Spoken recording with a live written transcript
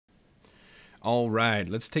All right,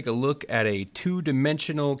 let's take a look at a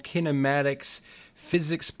two-dimensional kinematics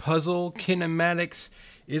physics puzzle. Kinematics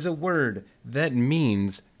is a word that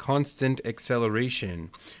means constant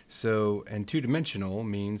acceleration. So, and two-dimensional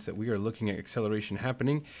means that we are looking at acceleration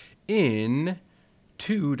happening in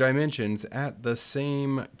two dimensions at the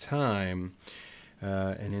same time.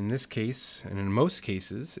 And in this case, and in most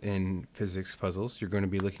cases in physics puzzles, you're going to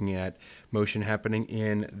be looking at motion happening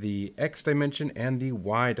in the x dimension and the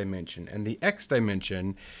y dimension. And the x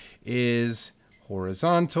dimension is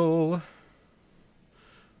horizontal.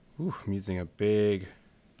 Ooh, I'm using a big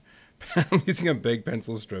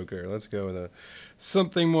pencil stroker. Let's go with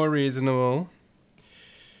something more reasonable.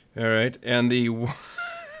 All right, and the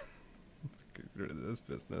get rid of this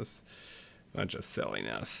business. Bunch of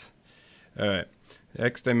silliness. All right. The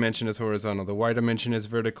x dimension is horizontal. The y dimension is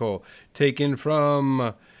vertical. Taken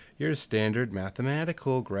from your standard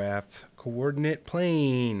mathematical graph coordinate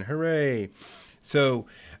plane. Hooray. So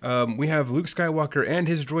we have Luke Skywalker and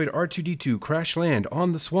his droid R2-D2 crash land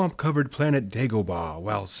on the swamp-covered planet Dagobah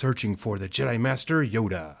while searching for the Jedi Master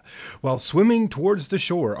Yoda. While swimming towards the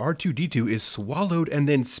shore, R2-D2 is swallowed and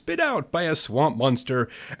then spit out by a swamp monster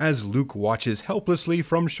as Luke watches helplessly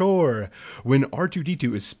from shore. When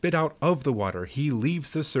R2-D2 is spit out of the water, he leaves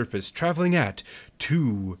the surface traveling at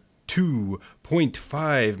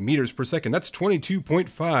 2.5 meters per second. That's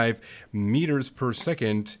 22.5 meters per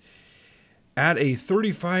second. At a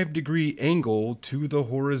 35-degree angle to the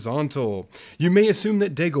horizontal. You may assume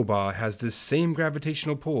that Dagobah has the same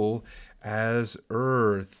gravitational pull as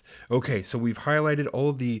Earth. Okay, so we've highlighted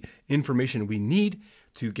all the information we need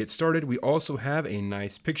to get started. We also have a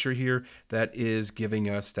nice picture here that is giving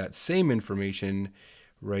us that same information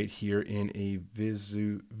right here in a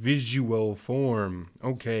visual form.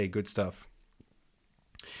 Okay, good stuff.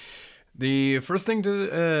 The first thing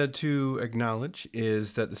to acknowledge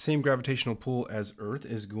is that the same gravitational pull as Earth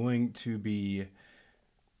is going to be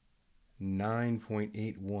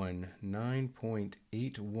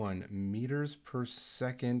 9.81 meters per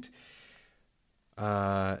second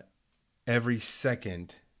every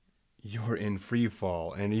second you're in free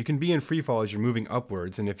fall. And you can be in free fall as you're moving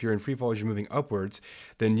upwards. And if you're in free fall as you're moving upwards,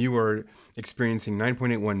 then you are experiencing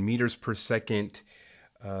 9.81 meters per second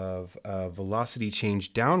of velocity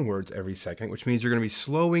change downwards every second, which means you're going to be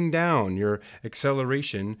slowing down. Your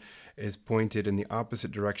acceleration is pointed in the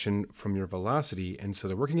opposite direction from your velocity, and so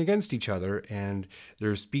they're working against each other, and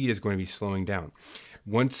their speed is going to be slowing down.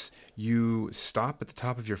 Once you stop at the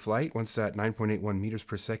top of your flight, once that 9.81 meters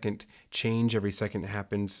per second change every second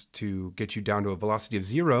happens to get you down to a velocity of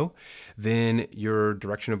 0, then your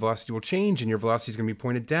direction of velocity will change and your velocity is going to be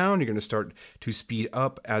pointed down. You're going to start to speed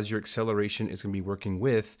up as your acceleration is going to be working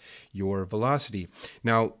with your velocity.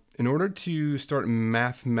 Now, in order to start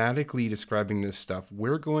mathematically describing this stuff,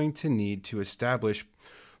 we're going to need to establish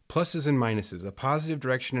pluses and minuses, a positive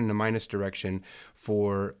direction and a minus direction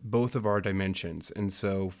for both of our dimensions. And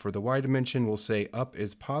so for the y dimension, we'll say up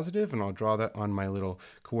is positive, and I'll draw that on my little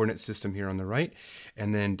coordinate system here on the right.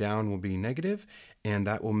 And then down will be negative, and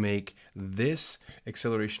that will make this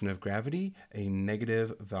acceleration of gravity a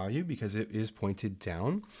negative value because it is pointed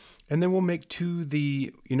down. And then we'll make to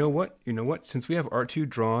the, you know what, since we have R2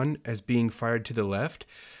 drawn as being fired to the left,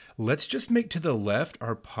 let's just make to the left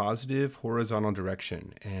our positive horizontal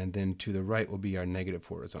direction, and then to the right will be our negative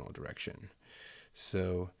horizontal direction.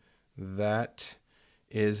 So that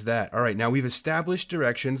is that. All right, now we've established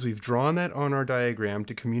directions. We've drawn that on our diagram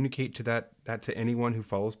to communicate to that to anyone who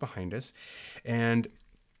follows behind us. And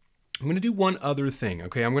I'm going to do one other thing,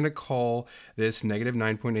 okay? I'm going to call this negative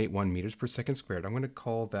 9.81 meters per second squared. I'm going to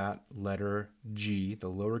call that letter G, the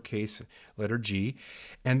lowercase letter G.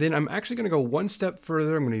 And then I'm actually going to go one step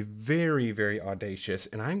further. I'm going to be very, very audacious,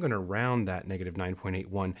 and I'm going to round that negative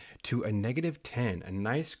 9.81 to a negative 10, a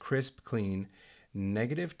nice, crisp, clean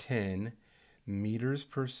negative 10 meters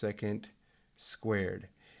per second squared.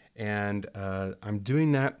 And I'm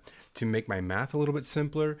doing that to make my math a little bit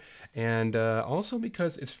simpler, and also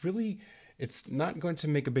because it's not going to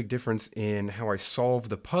make a big difference in how I solve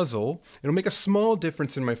the puzzle. It'll make a small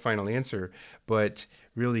difference in my final answer, but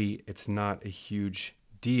really it's not a huge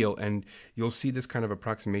deal. And you'll see this kind of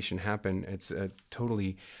approximation happen. It's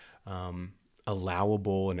totally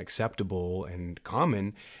allowable and acceptable and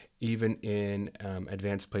common even in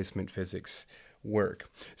advanced placement physics work.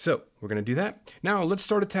 So we're going to do that. Now let's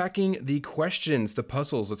start attacking the questions, the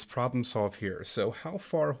puzzles. Let's problem solve here. So how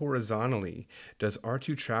far horizontally does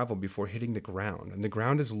R2 travel before hitting the ground? And the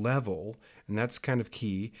ground is level, and that's kind of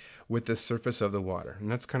key, with the surface of the water.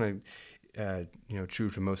 And that's kind of true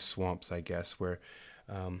to most swamps, I guess, where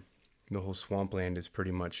the whole swampland is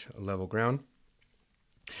pretty much level ground.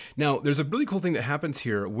 Now, there's a really cool thing that happens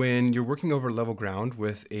here when you're working over level ground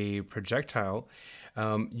with a projectile.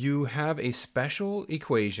 You have a special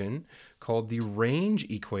equation called the range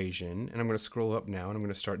equation, and I'm going to scroll up now and I'm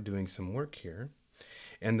going to start doing some work here.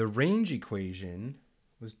 And the range equation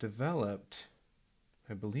was developed,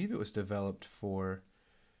 I believe it was developed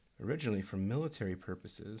originally for military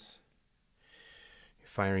purposes,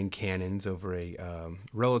 firing cannons over a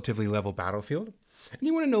relatively level battlefield. And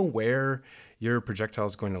you want to know where your projectile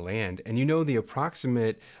is going to land, and you know the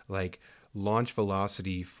approximate launch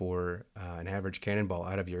velocity for an average cannonball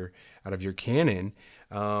out of your cannon.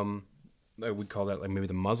 I would call that maybe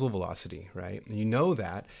the muzzle velocity, right? And you know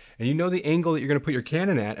that, and you know the angle that you're going to put your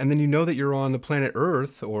cannon at, and then you know that you're on the planet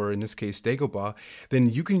Earth, or in this case Dagobah. Then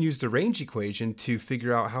you can use the range equation to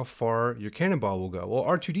figure out how far your cannonball will go. Well,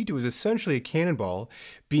 R2-D2 is essentially a cannonball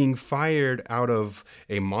being fired out of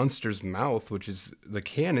a monster's mouth, which is the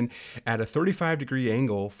cannon, at a 35-degree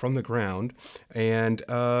angle from the ground, and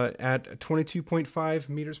at 22.5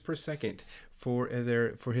 meters per second for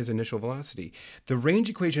his initial velocity. The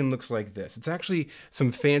range equation looks like this. It's actually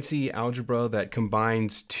some fancy algebra that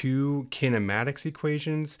combines two kinematics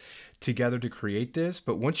equations together to create this.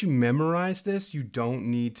 But once you memorize this, you don't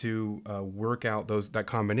need to work out that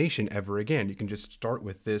combination ever again. You can just start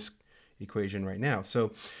with this equation right now.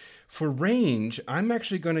 So for range, I'm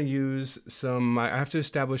actually going to use I have to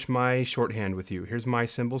establish my shorthand with you. Here's my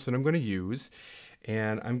symbols that I'm going to use.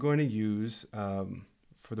 And I'm going to use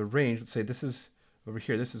for the range, let's say this is over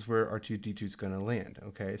here, this is where R2-D2 is going to land.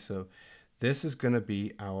 Okay, so this is going to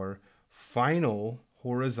be our final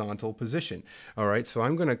horizontal position. All right, so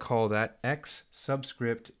I'm going to call that X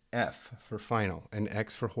subscript F for final, and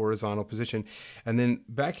X for horizontal position. And then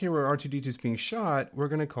back here where R2-D2 is being shot, we're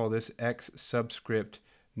going to call this X subscript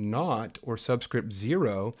naught, or subscript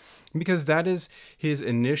 0, because that is his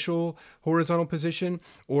initial horizontal position,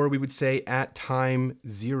 or we would say at time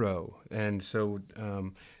 0. And so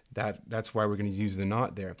that's why we're going to use the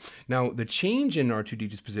naught there. Now, the change in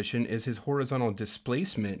R2-D2's position is his horizontal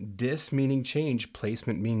displacement. Dis meaning change,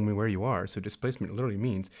 placement meaning where you are. So displacement literally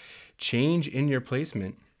means change in your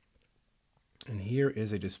placement. And here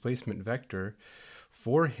is a displacement vector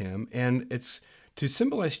for him. And it's to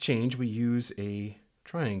symbolize change, we use a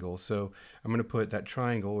triangle. So I'm going to put that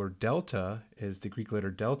triangle, or delta is the Greek letter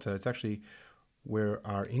delta. It's actually where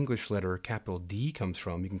our English letter capital D comes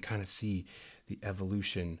from. You can kind of see the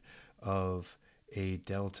evolution of a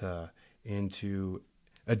delta into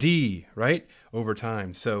a D, right, over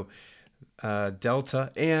time. So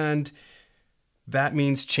delta, and that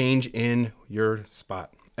means change in your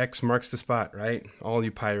spot. X marks the spot, right? All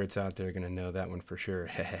you pirates out there are going to know that one for sure.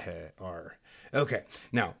 R. Okay,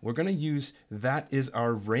 now we're going to use, that is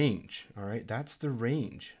our range, all right? That's the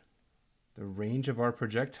range of our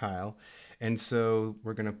projectile. And so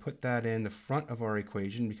we're going to put that in the front of our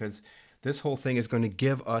equation, because this whole thing is going to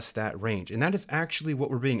give us that range. And that is actually what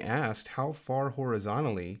we're being asked. How far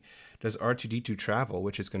horizontally does R2-D2 travel,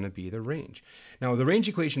 which is going to be the range. Now, the range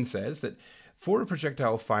equation says that for a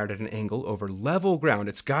projectile fired at an angle over level ground,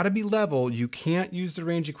 it's got to be level. You can't use the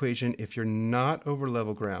range equation if you're not over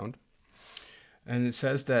level ground. And it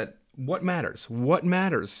says that what matters? What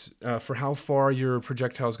matters for how far your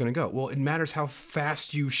projectile is going to go? Well, it matters how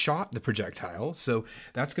fast you shot the projectile. So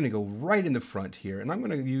that's going to go right in the front here. And I'm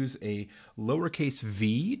going to use a lowercase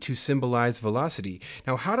v to symbolize velocity.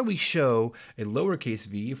 Now, how do we show a lowercase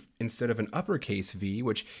v instead of an uppercase v,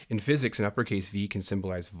 which in physics an uppercase v can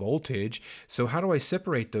symbolize voltage? So how do I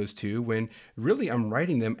separate those two when really I'm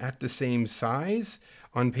writing them at the same size?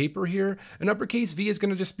 On paper here, an uppercase V is going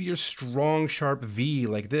to just be your strong, sharp V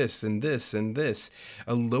like this and this and this.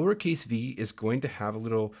 A lowercase v is going to have a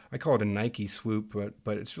little, I call it a Nike swoop,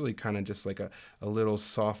 but it's really kind of just like a little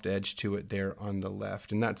soft edge to it there on the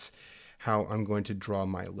left. And that's how I'm going to draw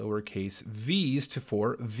my lowercase v's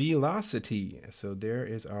for velocity. So there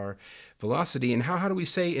is our velocity. And how do we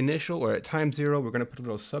say initial or at time 0? We're going to put a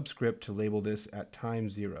little subscript to label this at time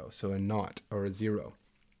 0. So a naught or a 0.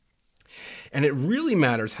 And it really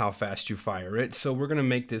matters how fast you fire it, so we're going to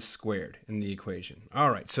make this squared in the equation.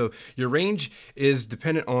 All right, so your range is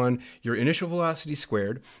dependent on your initial velocity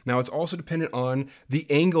squared. Now it's also dependent on the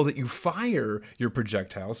angle that you fire your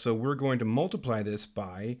projectile, so we're going to multiply this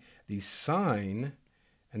by the sine,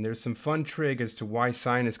 and there's some fun trig as to why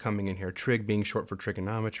sine is coming in here, trig being short for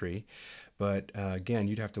trigonometry. But again,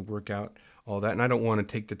 you'd have to work out all that, and I don't want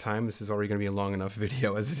to take the time. This is already going to be a long enough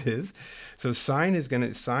video as it is. So sine is going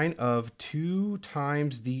to sine of 2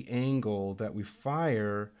 times the angle that we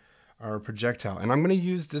fire our projectile, and I'm going to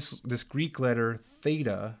use this Greek letter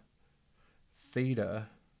theta. Theta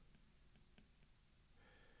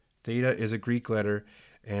is a Greek letter,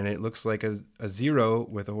 and it looks like a 0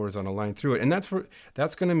 with a horizontal line through it. And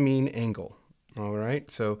that's going to mean angle. All right,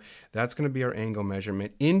 so that's going to be our angle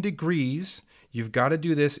measurement in degrees. You've got to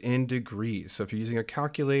do this in degrees. So if you're using a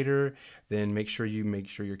calculator, then make sure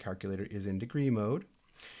your calculator is in degree mode.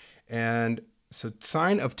 And so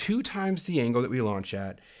sine of 2 times the angle that we launch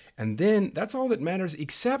at. And then that's all that matters,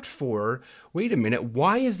 except for, wait a minute,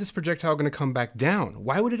 why is this projectile going to come back down?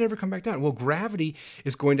 Why would it ever come back down? Well, gravity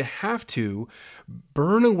is going to have to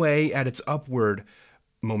burn away at its upward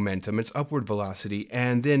momentum, its upward velocity,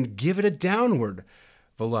 and then give it a downward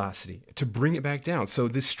velocity to bring it back down. So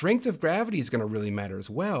the strength of gravity is going to really matter as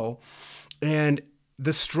well. And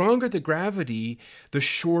the stronger the gravity, the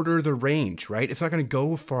shorter the range, right? It's not going to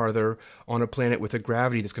go farther on a planet with a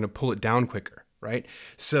gravity that's going to pull it down quicker, right?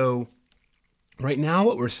 So right now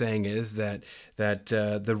what we're saying is that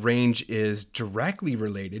the range is directly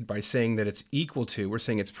related by saying that it's equal to, we're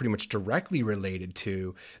saying it's pretty much directly related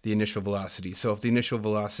to the initial velocity. So if the initial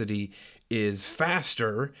velocity is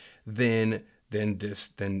faster, then this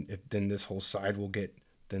whole side will get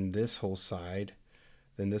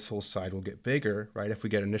bigger, right? If we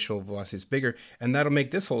get initial velocity is bigger, and that'll make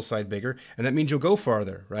this whole side bigger, and that means you'll go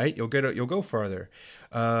farther, right? You'll go farther.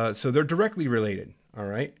 So they're directly related. All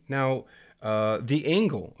right. Now, the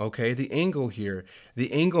angle, okay, the angle here,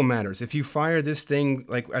 the angle matters. If you fire this thing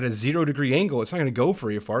like at a 0 degree angle, it's not going to go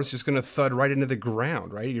very far. It's just going to thud right into the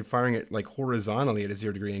ground, right? You're firing it like horizontally at a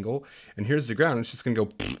 0 degree angle, and here's the ground. It's just going to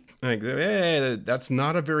go like, hey, that's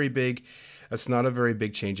not a very big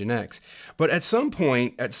change in x. But at some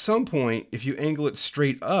point, if you angle it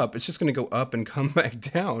straight up, it's just going to go up and come back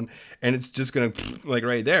down, and it's just going to like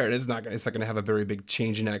right there. It's not going to have a very big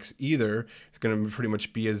change in x either. It's going to pretty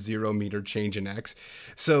much be a 0 meter change in x.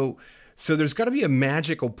 So there's got to be a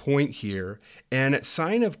magical point here, and at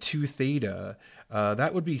sine of 2 theta,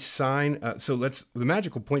 that would be sine. The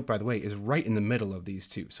magical point, by the way, is right in the middle of these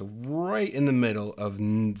two. So right in the middle of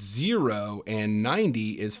 0 and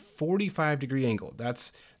 90 is 45 degree angle.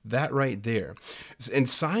 That's that right there. And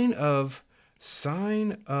sine of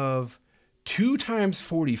 2 times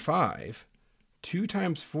 45,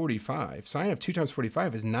 sine of 2 times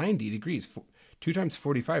 45 is 90 degrees. 2 times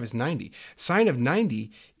 45 is 90. Sine of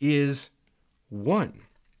 90 is 1.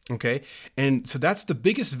 Okay, and so that's the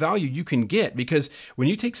biggest value you can get, because when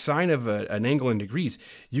you take sine of an angle in degrees,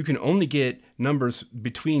 you can only get numbers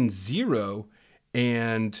between 0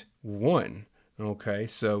 and 1. Okay,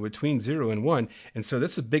 so between 0 and 1, and so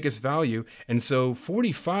that's the biggest value. And so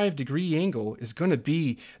 45 degree angle is going to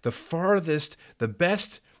be the farthest, the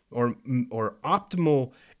best or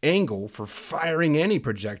optimal angle for firing any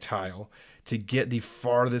projectile to get the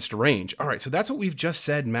farthest range. All right, so that's what we've just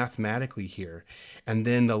said mathematically here. And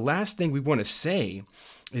then the last thing we want to say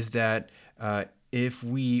is that if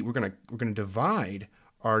we're gonna divide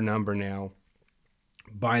our number now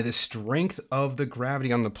by the strength of the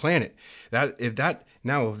gravity on the planet. If that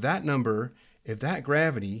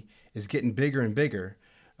gravity is getting bigger and bigger,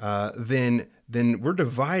 then we're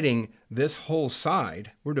dividing this whole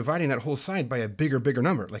side. We're dividing that whole side by a bigger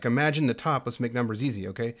number. Like imagine the top. Let's make numbers easy,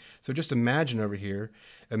 okay? So just imagine over here.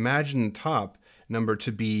 Imagine the top number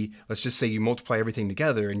to be. Let's just say you multiply everything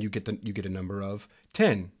together and you get a number of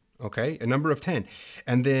 10. Okay, a number of 10.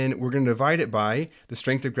 And then we're going to divide it by the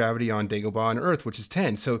strength of gravity on Dagobah on Earth, which is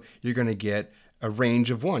 10. So you're going to get a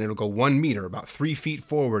range of 1. It'll go 1 meter, about 3 feet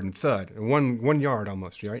forward and thud, and 1 yard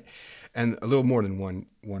almost, right? And a little more than one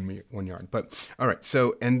yard. But all right,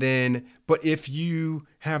 so but if you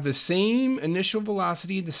have the same initial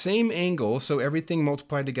velocity, the same angle, so everything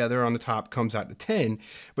multiplied together on the top comes out to 10,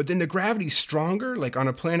 but then the gravity's stronger, like on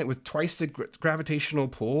a planet with twice the gravitational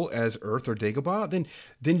pull as Earth or Dagobah,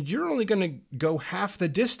 then you're only going to go half the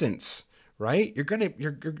distance. Right? Your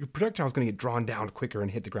projectile is going to get drawn down quicker and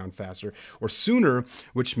hit the ground faster or sooner,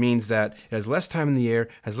 which means that it has less time in the air,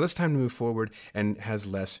 has less time to move forward, and has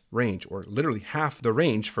less range, or literally half the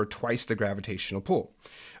range for twice the gravitational pull.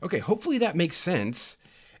 Okay, hopefully that makes sense.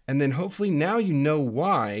 And then hopefully now you know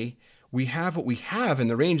why we have what we have in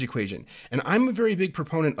the range equation. And I'm a very big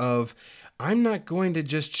proponent of, I'm not going to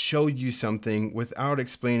just show you something without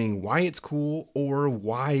explaining why it's cool or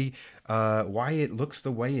why it looks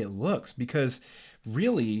the way it looks, because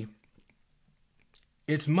really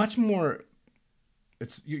you're much more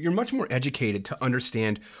educated to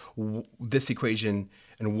understand this equation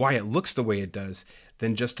and why it looks the way it does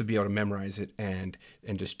than just to be able to memorize it and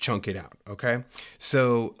just chunk it out, okay?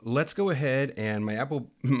 So let's go ahead, and my Apple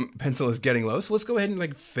Pencil is getting low, so let's go ahead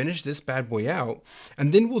and finish this bad boy out,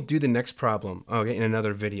 and then we'll do the next problem, okay, in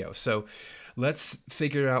another video. So let's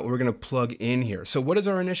figure out what we're going to plug in here. So what is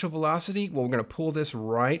our initial velocity? Well, we're going to pull this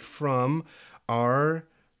right from our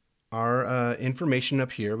information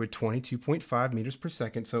up here with 22.5 meters per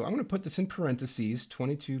second. So I'm going to put this in parentheses,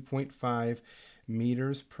 22.5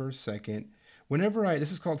 meters per second. Whenever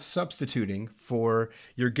this is called substituting for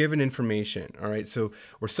your given information. All right, so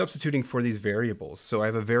we're substituting for these variables. So I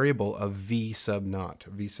have a variable of v sub naught,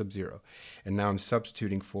 v sub 0, and now I'm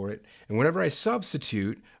substituting for it. And whenever I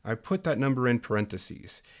substitute, I put that number in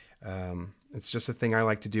parentheses. It's just a thing I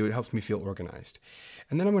like to do. It helps me feel organized.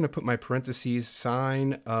 And then I'm going to put my parentheses,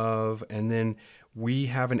 sine of, and then we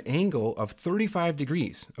have an angle of 35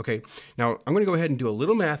 degrees. Okay, now I'm going to go ahead and do a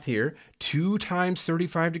little math here. 2 times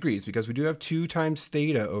 35 degrees, because we do have 2 times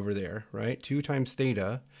theta over there, right? 2 times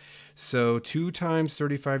theta. So 2 times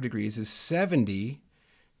 35 degrees is 70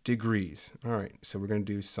 degrees. All right, so we're going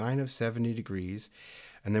to do sine of 70 degrees.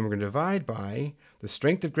 And then we're going to divide by the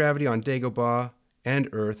strength of gravity on Dagobah and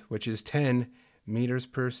Earth, which is 10 meters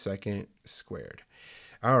per second squared.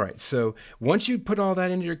 All right, so once you put all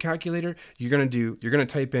that into your calculator, you're going to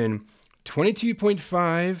type in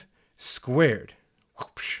 22.5 squared.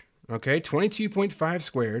 Whoosh. Okay, 22.5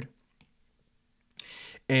 squared.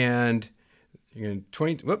 And you're going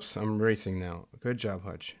to whoops, I'm racing now. Good job,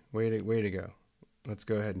 Hutch. Way to go. Let's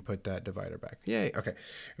go ahead and put that divider back. Yay. Okay.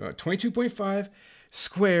 22.5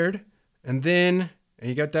 squared, and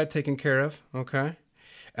you got that taken care of. Okay.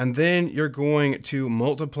 And then you're going to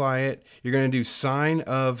multiply it. You're going to do sine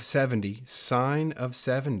of 70,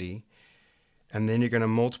 and then you're going to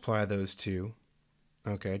multiply those two.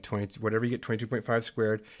 Okay, whatever you get, 22.5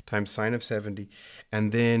 squared times sine of 70,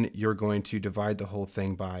 and then you're going to divide the whole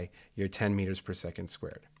thing by your 10 meters per second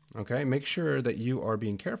squared. Okay, make sure that you are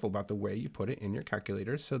being careful about the way you put it in your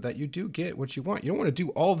calculator so that you do get what you want. You don't want to do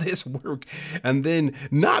all this work and then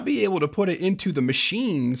not be able to put it into the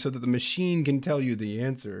machine so that the machine can tell you the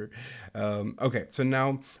answer. Okay, so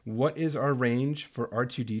now what is our range for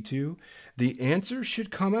R2-D2? The answer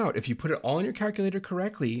should come out if you put it all in your calculator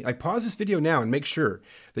correctly. I pause this video now and make sure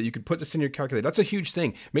that you can put this in your calculator. That's a huge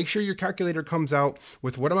thing. Make sure your calculator comes out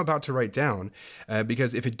with what I'm about to write down,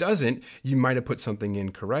 because if it doesn't, you might have put something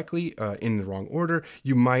in correctly, in the wrong order.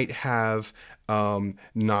 You might have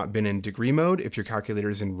not been in degree mode. If your calculator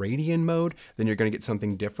is in radian mode, then you're going to get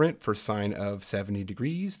something different for sine of 70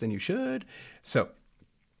 degrees than you should. So,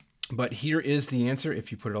 but here is the answer.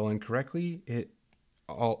 If you put it all in correctly,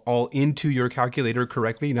 all into your calculator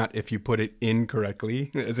correctly, not if you put it incorrectly,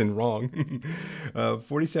 as in wrong.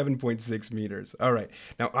 47.6 meters. All right.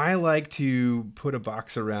 Now, I like to put a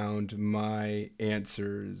box around my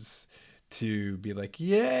answers to be like,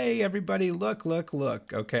 yay, everybody, look, look,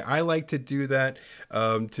 look. Okay, I like to do that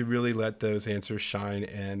to really let those answers shine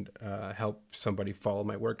and help somebody follow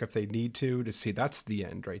my work if they need to see that's the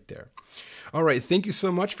end right there. All right, thank you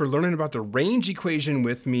so much for learning about the range equation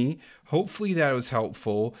with me. Hopefully that was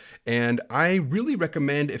helpful. And I really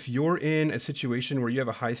recommend, if you're in a situation where you have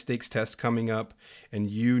a high stakes test coming up and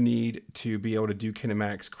you need to be able to do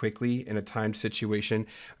kinematics quickly in a timed situation,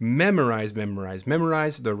 memorize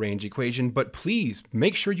the range equation, but please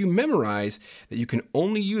make sure you memorize that you can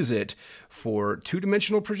only use it for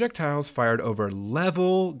two-dimensional projectiles fired over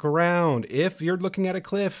level ground. If you're looking at a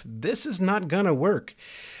cliff, this is not gonna work.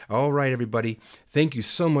 All right, everybody, thank you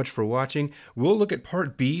so much for watching. We'll look at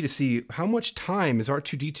part B to see how much time is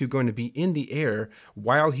R2-D2 going to be in the air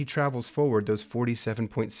while he travels forward those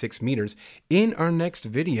 47.6 meters in our next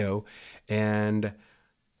video, and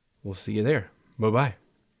we'll see you there. Bye-bye.